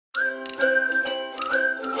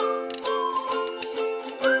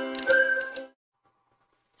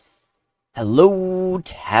Hello,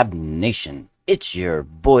 Tab Nation. It's your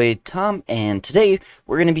boy Tom, and today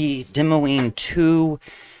we're going to be demoing two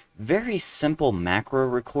very simple macro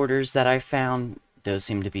recorders that I found. Those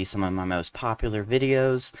seem to be some of my most popular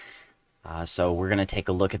videos, so we're going to take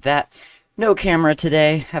a look at that. No camera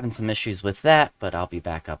today, having some issues with that, but I'll be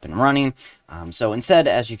back up and running. So instead,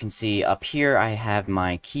 as you can see up here, I have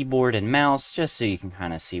my keyboard and mouse, just so you can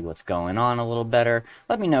kind of see what's going on a little better.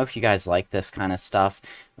 Let me know if you guys like this kind of stuff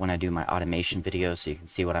when I do my automation videos, so you can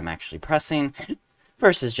see what I'm actually pressing,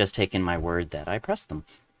 versus just taking my word that I pressed them.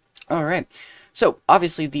 Alright, so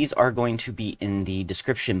obviously these are going to be in the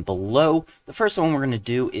description below. The first one we're going to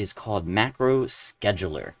do is called Macro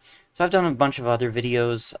Scheduler. So I've done a bunch of other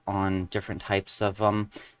videos on different types of them,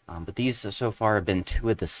 but these so far have been two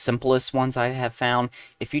of the simplest ones I have found.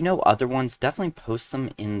 If you know other ones, definitely post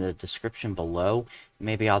them in the description below.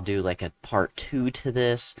 Maybe I'll do like a part 2 to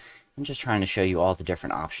this. I'm just trying to show you all the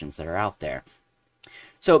different options that are out there.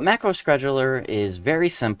 So Macro Scheduler is very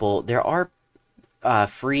simple. There are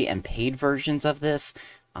free and paid versions of this.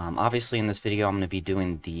 Obviously in this video I'm going to be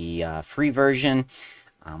doing the free version,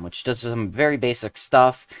 which does some very basic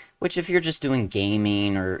stuff, which if you're just doing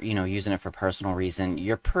gaming or, using it for personal reason,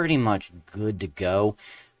 you're pretty much good to go.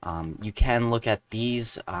 You can look at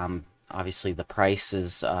these. Obviously the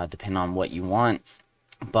prices depend on what you want,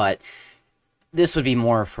 but this would be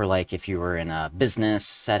more for like if you were in a business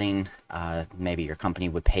setting, maybe your company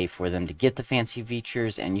would pay for them to get the fancy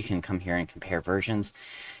features, and you can come here and compare versions.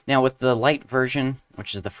 Now with the light version,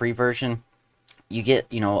 which is the free version, you get,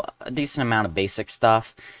 a decent amount of basic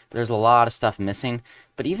stuff. There's a lot of stuff missing,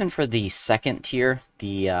 but even for the second tier,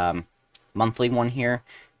 the monthly one here,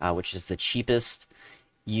 which is the cheapest,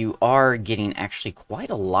 you are getting actually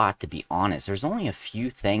quite a lot, to be honest. There's only a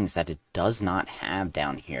few things that it does not have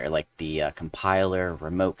down here, like the compiler,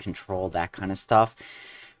 remote control, that kind of stuff.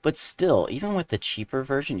 But still, even with the cheaper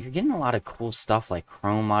version, you're getting a lot of cool stuff like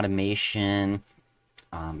Chrome automation,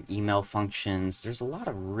 email functions. There's a lot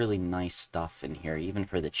of really nice stuff in here, even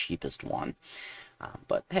for the cheapest one.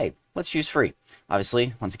 But hey, let's use free.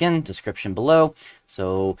 Obviously, once again, description below.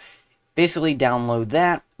 So basically download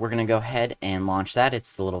that. We're going to go ahead and launch that.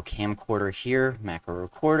 It's the little camcorder here, macro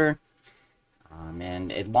recorder.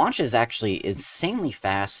 And it launches actually insanely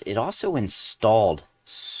fast. It also installed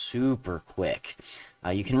super quick.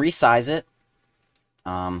 You can resize it,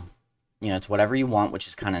 to whatever you want, which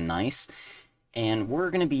is kind of nice. And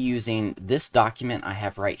we're going to be using this document I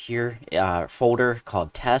have right here, folder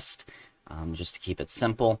called test, just to keep it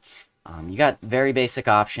simple. You got very basic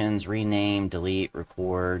options: rename, delete,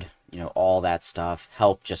 record, all that stuff.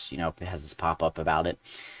 Help, just, it has this pop-up about it.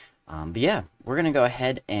 But yeah, we're going to go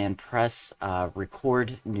ahead and press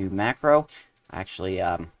record new macro. Actually,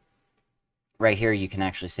 right here you can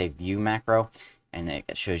actually say view macro, and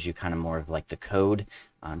it shows you kind of more of like the code.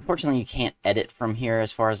 Unfortunately, you can't edit from here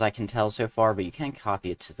as far as I can tell so far, but you can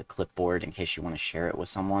copy it to the clipboard in case you want to share it with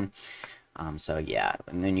someone. So yeah,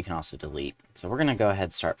 and then you can also delete. So we're going to go ahead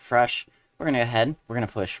and start fresh. We're going to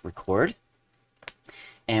push record,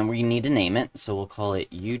 and we need to name it, so we'll call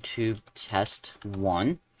it YouTube Test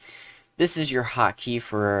 1. This is your hotkey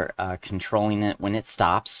for controlling it when it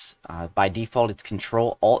stops. By default, it's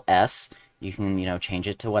Control-Alt-S. You can, change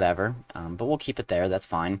it to whatever, but we'll keep it there. That's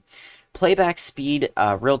fine. Playback speed,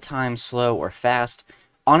 real-time, slow, or fast.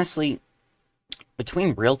 Honestly,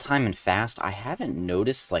 between real-time and fast, I haven't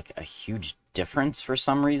noticed like a huge difference for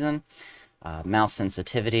some reason. Mouse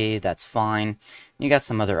sensitivity, that's fine. You got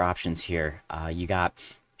some other options here. You got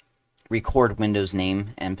record Windows name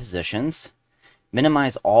and positions.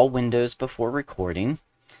 Minimize all windows before recording.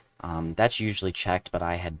 That's usually checked, but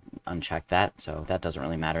I had unchecked that, so that doesn't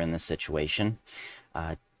really matter in this situation.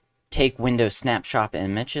 Take Windows snapshot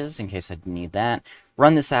images in case I need that.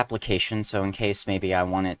 Run this application, so in case maybe I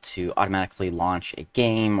want it to automatically launch a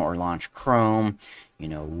game or launch Chrome,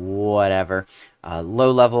 whatever.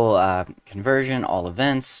 Low-level conversion, all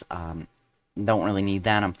events. Don't really need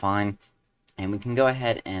that, I'm fine. And we can go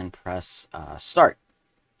ahead and press start.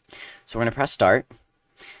 So we're going to press start.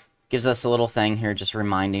 Gives us a little thing here just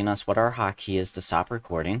reminding us what our hotkey is to stop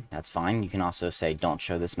recording. That's fine. You can also say don't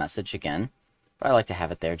show this message again, but I like to have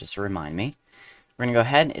it there just to remind me. We're going to go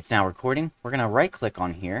ahead. It's now recording. We're going to right click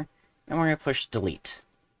on here, and we're going to push delete.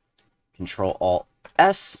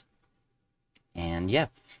 Control-Alt-S, and yeah,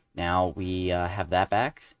 now we have that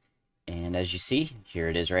back. And as you see, here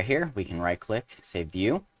it is right here. We can right click, say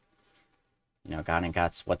view.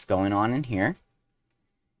 Got what's going on in here.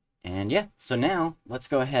 And yeah, so now let's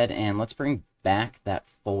go ahead and let's bring back that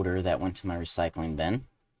folder that went to my recycling bin.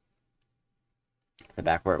 Put it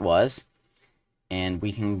back where it was. And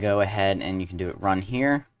we can go ahead and you can do it run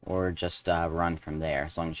here, or just run from there,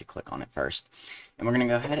 as long as you click on it first. And we're going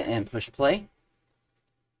to go ahead and push play.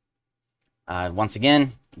 Once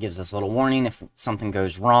again, it gives us a little warning. If something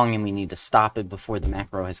goes wrong and we need to stop it before the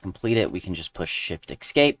macro has completed, we can just push Shift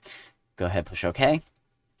Escape. Go ahead, push OK.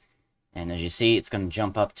 And as you see, it's going to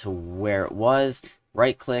jump up to where it was,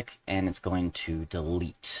 right click, and it's going to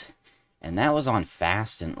delete. And that was on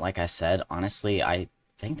fast, and like I said, honestly, I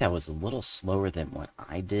think that was a little slower than what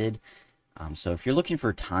I did. So if you're looking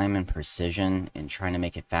for time and precision and trying to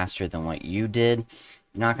make it faster than what you did,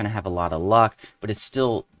 you're not going to have a lot of luck, but it's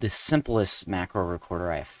still the simplest macro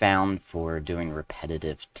recorder I have found for doing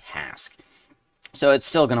repetitive tasks. So it's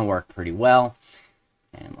still going to work pretty well.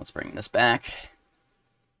 And let's bring this back.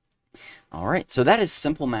 Alright, so that is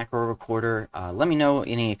Simple Macro Recorder. Let me know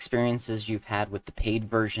any experiences you've had with the paid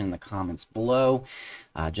version in the comments below,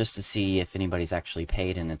 just to see if anybody's actually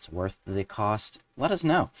paid and it's worth the cost. Let us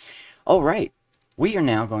know. Alright, we are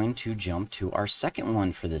now going to jump to our second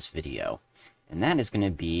one for this video, and that is going to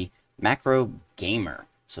be Macro Gamer.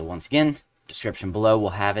 So once again, description below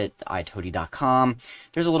will have it, iToady.com.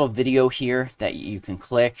 There's a little video here that you can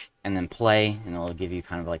click and then play, and it'll give you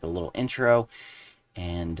kind of like a little intro.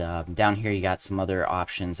 And down here you got some other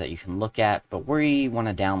options that you can look at, but we want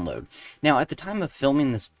to download. Now at the time of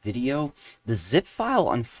filming this video, the zip file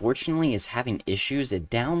unfortunately is having issues. It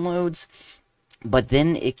downloads, but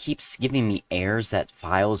then it keeps giving me errors that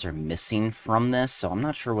files are missing from this, so I'm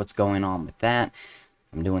not sure what's going on with that.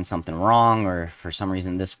 If I'm doing something wrong, or for some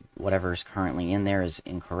reason this whatever is currently in there is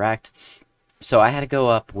incorrect. So I had to go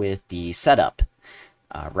up with the setup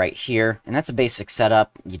right here, and that's a basic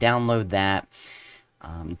setup. You download that.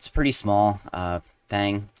 It's a pretty small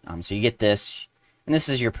thing, so you get this, and this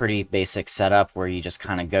is your pretty basic setup where you just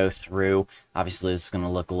kind of go through. Obviously this is going to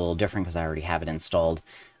look a little different because I already have it installed,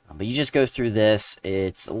 but you just go through this.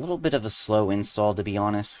 It's a little bit of a slow install, to be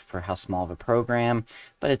honest, for how small of a program,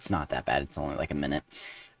 but it's not that bad. It's only like a minute.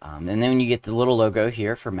 And then you get the little logo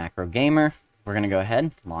here for Macro Gamer. We're going to go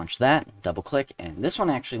ahead, launch that, double click, and this one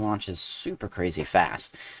actually launches super crazy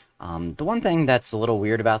fast. The one thing that's a little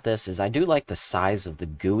weird about this is I do like the size of the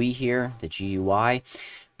GUI here, the GUI,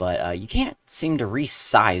 but you can't seem to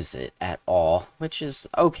resize it at all, which is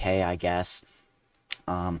okay, I guess.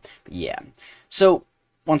 But yeah. So,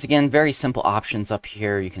 once again, very simple options up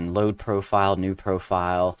here. You can load profile, new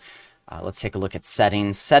profile. Let's take a look at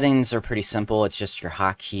settings. Settings are pretty simple. It's just your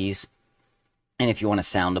hotkeys. And if you want a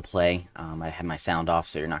sound to play, I have my sound off,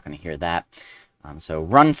 so you're not going to hear that. So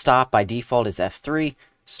run stop by default is F3.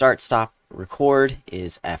 Start, stop, record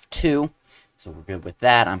is F2. So we're good with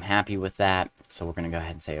that. I'm happy with that. So we're going to go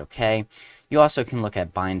ahead and say OK. You also can look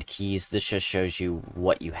at bind keys. This just shows you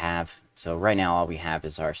what you have. So right now all we have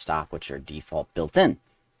is our stop, which are default built in.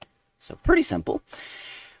 So pretty simple.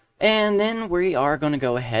 And then we are going to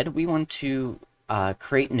go ahead. We want to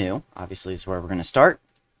create new. Obviously is where we're going to start.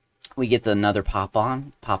 We get another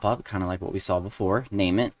pop-up, kind of like what we saw before.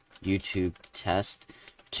 Name it YouTube Test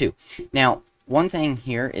 2. Now, one thing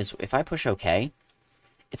here is if I push OK,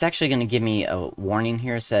 it's actually going to give me a warning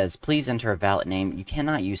here. It says, please enter a valid name. You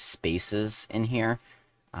cannot use spaces in here.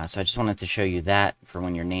 So I just wanted to show you that for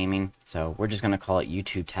when you're naming. So we're just going to call it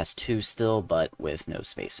YouTube Test 2 still, but with no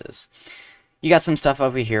spaces. You got some stuff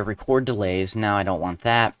over here, record delays. Now I don't want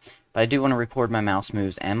that, but I do want to record my mouse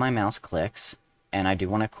moves and my mouse clicks. And I do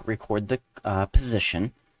want to record the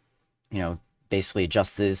position. You know, basically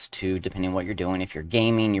adjust this to depending on what you're doing. If you're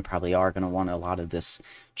gaming, you probably are going to want a lot of this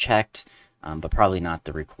checked, but probably not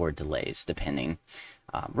the record delays, depending.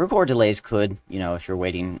 Record delays could, you know, if you're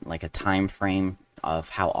waiting like a time frame of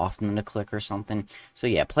how often to click or something. So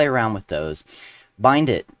yeah, play around with those. Bind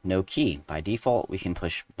it, no key. By default, we can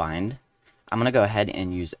push bind. I'm going to go ahead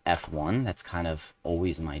and use F1. That's kind of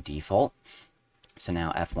always my default. So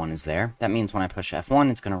now F1 is there. That means when I push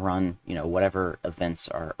F1, it's going to run, you know, whatever events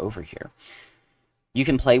are over here. You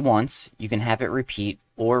can play once, you can have it repeat,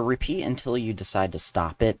 or repeat until you decide to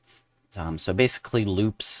stop it. So basically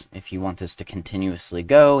loops, if you want this to continuously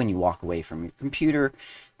go and you walk away from your computer,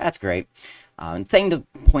 that's great. Thing to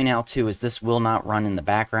point out too is this will not run in the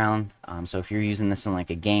background. So if you're using this in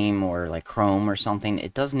like a game or like Chrome or something,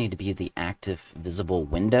 it does need to be the active visible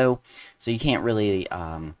window. So you can't really...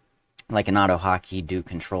 like an auto hotkey, do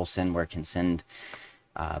control send where it can send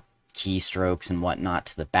keystrokes and whatnot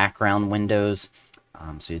to the background windows.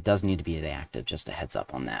 So it does need to be the active, just a heads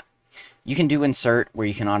up on that. You can do insert where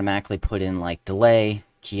you can automatically put in like delay,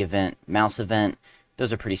 key event, mouse event.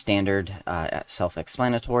 Those are pretty standard,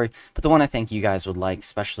 self-explanatory. But the one I think you guys would like,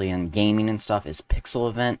 especially in gaming and stuff, is pixel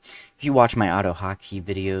event. If you watch my auto hotkey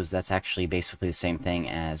videos, that's actually basically the same thing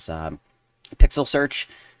as pixel search.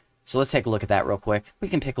 So let's take a look at that real quick. We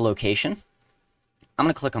can pick a location. I'm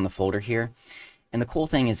going to click on the folder here. And the cool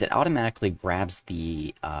thing is it automatically grabs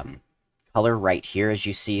the color right here, as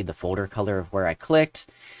you see, the folder color of where I clicked.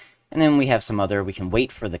 And then we have some other, we can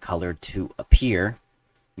wait for the color to appear.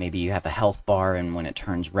 Maybe you have a health bar, and when it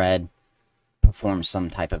turns red, perform some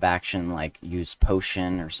type of action like use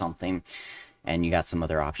potion or something. And you got some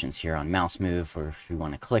other options here on mouse move, or if you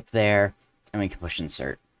want to click there, and we can push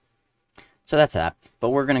insert. So that's that. But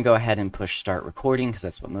we're going to go ahead and push start recording because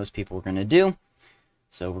that's what most people are going to do.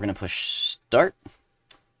 So we're going to push start.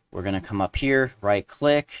 We're going to come up here, right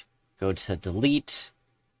click, go to delete,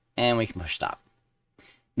 and we can push stop.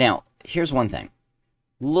 Now, here's one thing.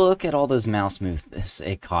 Look at all those mouse moves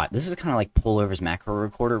it caught. This is kind of like Pullover's macro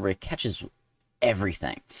recorder where it catches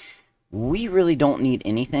everything. We really don't need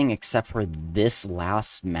anything except for this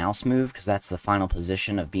last mouse move because that's the final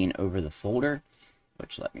position of being over the folder,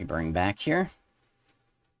 which let me bring back here.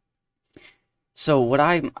 So what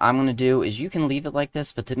I'm going to do is you can leave it like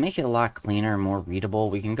this, but to make it a lot cleaner and more readable,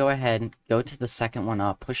 we can go ahead and go to the second one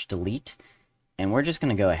up, push delete, and we're just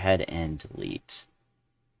going to go ahead and delete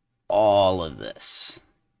all of this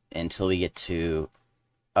until we get to,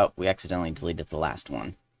 oh, we accidentally deleted the last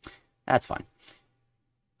one. That's fine.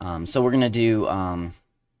 So we're going to do,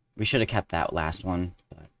 we should have kept that last one,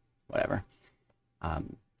 but whatever.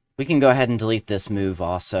 We can go ahead and delete this move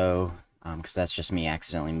also, because that's just me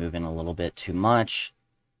accidentally moving a little bit too much.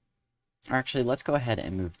 Or actually, let's go ahead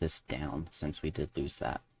and move this down since we did lose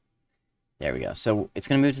that. There we go. So it's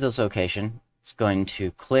going to move to this location. It's going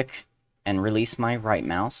to click and release my right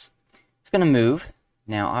mouse. It's going to move.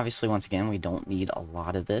 Now, obviously, once again, we don't need a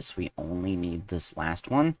lot of this. We only need this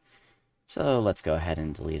last one. So let's go ahead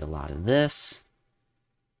and delete a lot of this.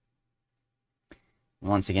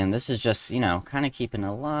 Once again, this is just, you know, kind of keeping it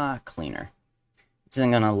a lot cleaner. It's then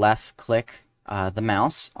going to left click the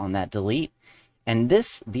mouse on that delete. And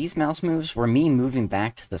these mouse moves were me moving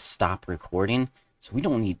back to the stop recording. So we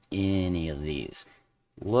don't need any of these.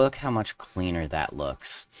 Look how much cleaner that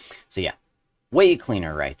looks. So yeah, way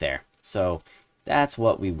cleaner right there. So that's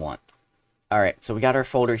what we want. All right, so we got our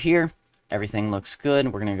folder here. Everything looks good.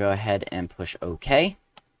 We're going to go ahead and push OK.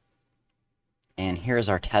 And here's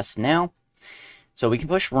our test now. So we can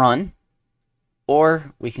push run,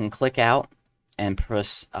 or we can click out and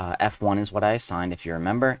press F1 is what I assigned, if you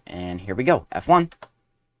remember. And here we go, F1.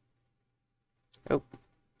 Oh.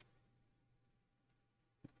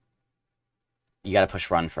 You got to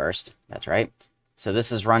push run first. That's right. So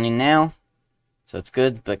this is running now. So it's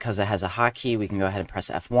good because it has a hotkey. We can go ahead and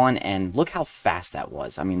press F1, and look how fast that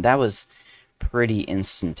was. I mean, that was pretty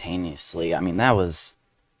instantaneously. I mean, that was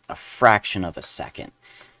a fraction of a second.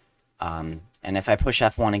 And if I push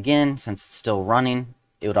F1 again, since it's still running,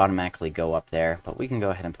 it would automatically go up there. But we can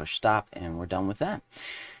go ahead and push stop, and we're done with that.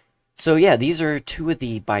 So yeah, these are two of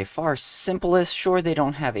the by far simplest. Sure, they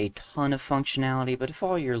don't have a ton of functionality, but if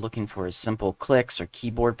all you're looking for is simple clicks or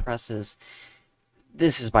keyboard presses,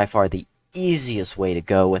 this is by far the easiest way to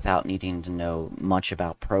go without needing to know much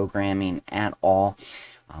about programming at all.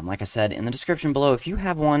 Like I said in the description below, if you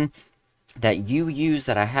have one that you use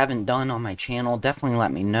that I haven't done on my channel, definitely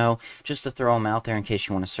let me know, just to throw them out there in case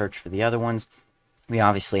you want to search for the other ones. We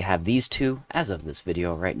obviously have these two as of this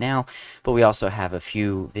video right now, but we also have a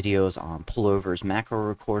few videos on Pullover's macro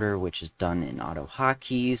recorder, which is done in auto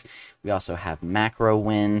hotkeys. We also have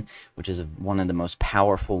MacroWin, which is one of the most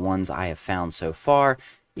powerful ones I have found so far.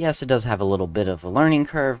 Yes, it does have a little bit of a learning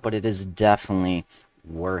curve, but it is definitely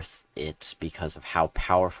worth it because of how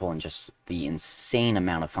powerful and just the insane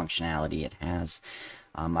amount of functionality it has.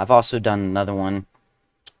 I've also done another one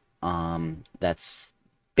that's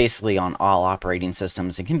basically on all operating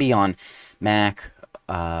systems. It can be on Mac,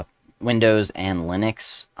 Windows, and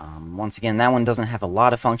Linux. Once again, that one doesn't have a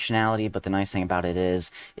lot of functionality, but the nice thing about it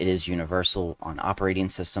is universal on operating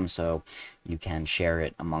systems, so you can share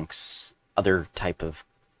it amongst other type of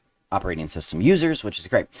operating system users, which is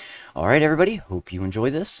great. Alright everybody, hope you enjoy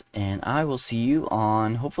this, and I will see you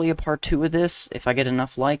on hopefully a part 2 of this. If I get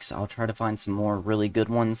enough likes, I'll try to find some more really good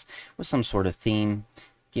ones with some sort of theme.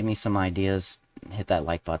 Give me some ideas, hit that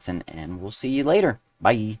like button, and we'll see you later.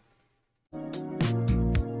 Bye!